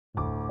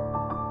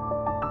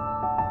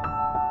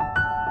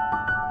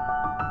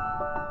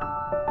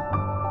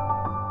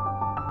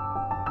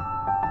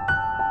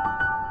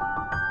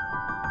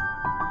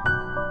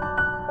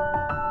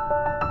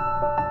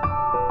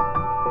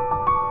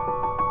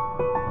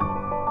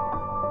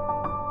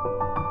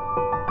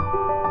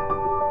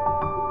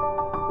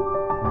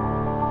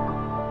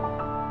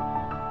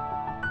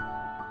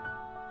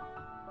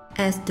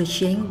has to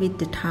change with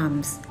the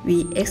times.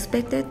 We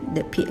expected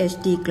the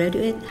PhD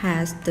graduate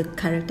has the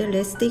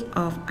characteristic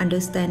of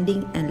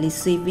understanding and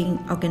receiving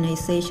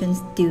organization's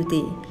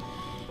duty.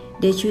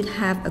 They should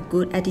have a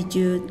good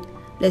attitude,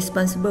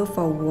 responsible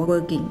for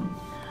working,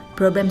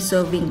 problem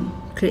solving,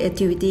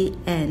 creativity,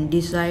 and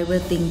desirable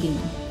thinking.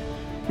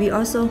 We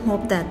also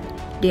hope that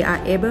they are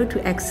able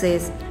to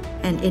access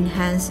and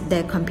enhance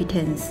their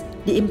competence.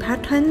 The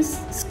important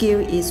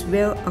skill is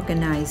well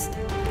organized.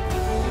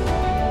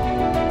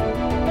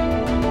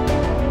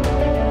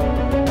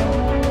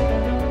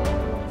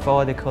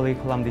 For the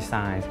curriculum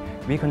design,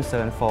 we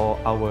concern for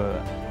our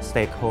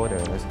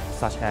stakeholders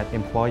such as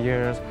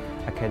employers,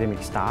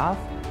 academic staff,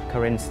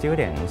 current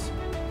students.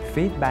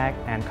 Feedback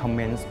and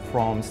comments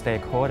from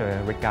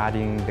stakeholders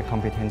regarding the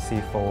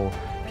competency for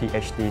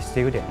PhD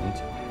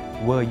students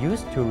were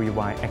used to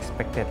revise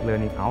expected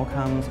learning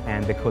outcomes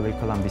and the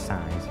curriculum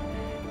designs.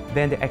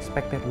 Then the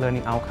expected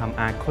learning outcomes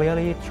are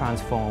clearly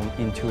transformed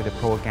into the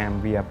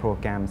program via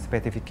program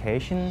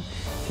specification,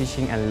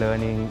 teaching and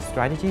learning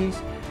strategies,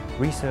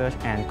 research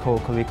and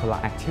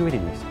co-curricular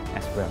activities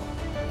as well.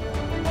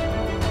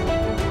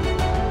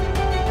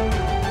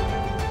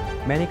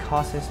 Many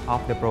courses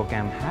of the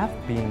program have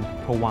been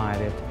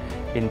provided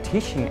in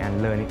teaching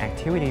and learning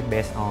activity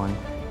based on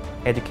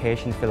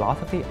education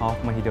philosophy of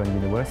Mahidol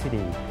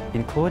University,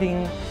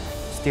 including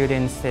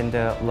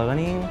student-centered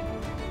learning,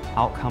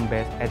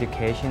 outcome-based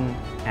education,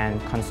 and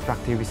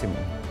constructivism.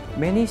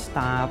 Many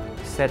staff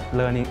set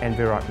learning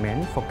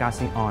environment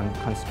focusing on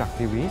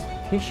constructivist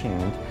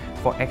teaching.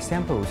 For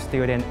example,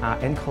 students are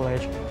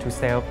encouraged to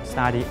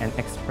self-study and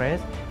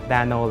express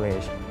their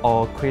knowledge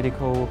or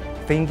critical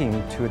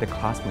thinking to the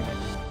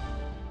classmates.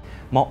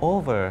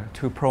 Moreover,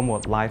 to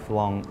promote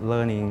lifelong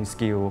learning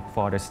skill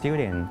for the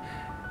student,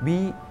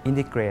 we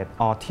integrate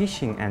our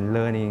teaching and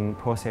learning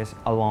process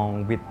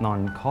along with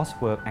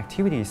non-coursework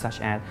activities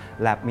such as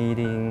lab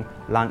meeting,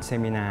 lunch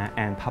seminar,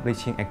 and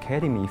publishing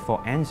academy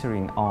for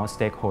answering all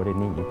stakeholder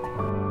needs.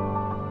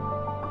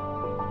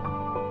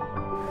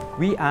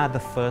 We are the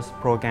first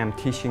program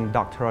teaching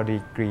doctoral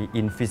degree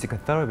in physical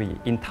therapy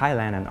in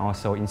Thailand and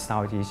also in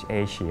Southeast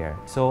Asia.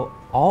 So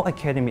all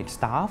academic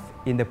staff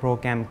in the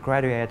program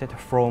graduated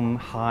from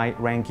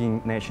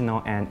high-ranking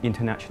national and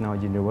international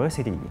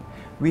universities.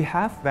 We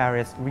have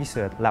various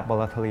research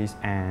laboratories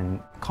and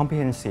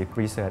comprehensive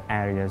research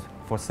areas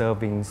for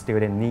serving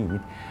student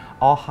needs.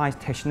 All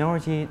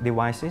high-technology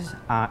devices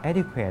are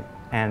adequate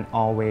and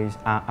always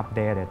are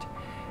updated.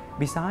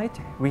 Besides,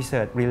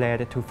 research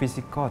related to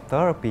physical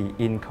therapy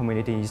in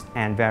communities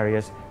and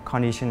various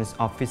conditions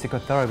of physical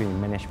therapy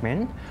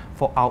management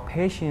for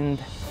outpatient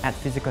at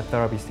physical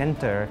therapy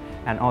center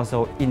and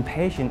also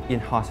inpatient in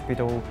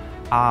hospital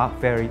are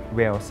very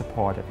well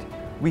supported.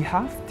 We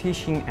have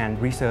teaching and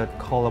research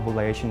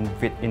collaboration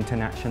with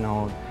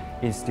international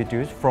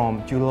institutes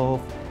from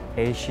Europe,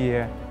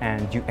 Asia,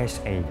 and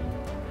USA.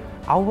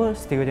 Our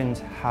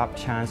students have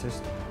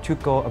chances to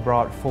go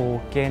abroad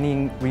for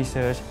gaining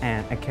research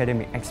and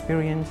academic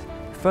experience.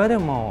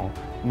 Furthermore,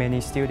 many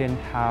students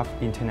have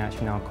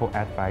international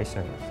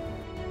co-advisors.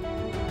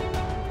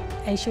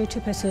 I chose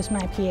to pursue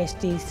my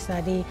PhD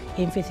study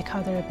in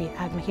physical therapy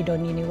at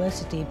Mahidol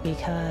University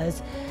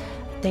because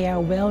they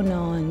are well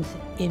known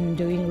in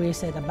doing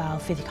research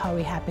about physical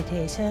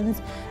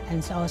rehabilitations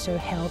and also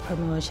health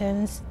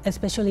promotions,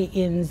 especially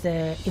in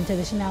the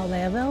international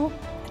level.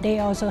 They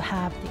also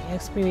have the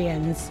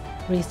experienced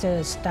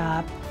research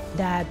staff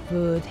that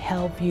would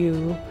help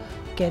you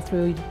get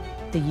through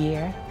the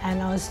year.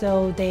 And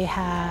also they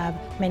have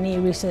many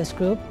research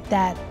groups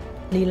that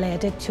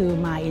related to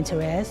my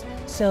interest,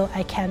 so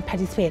I can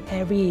participate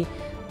every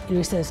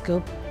research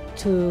group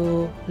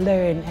to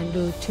learn and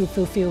to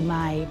fulfill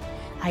my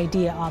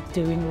idea of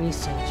doing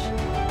research.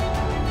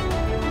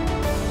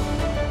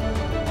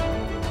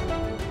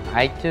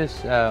 I choose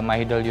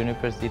Mahidol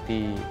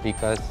University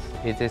because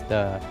it is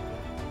the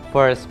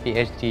first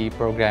PhD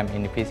program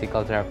in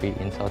physical therapy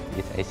in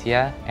Southeast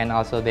Asia, and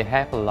also they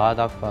have a lot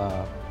of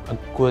a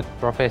good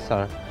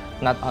professor,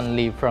 not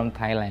only from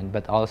Thailand,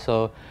 but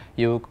also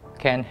you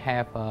can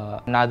have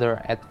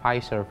another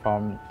advisor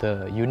from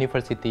the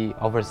university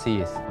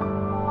overseas.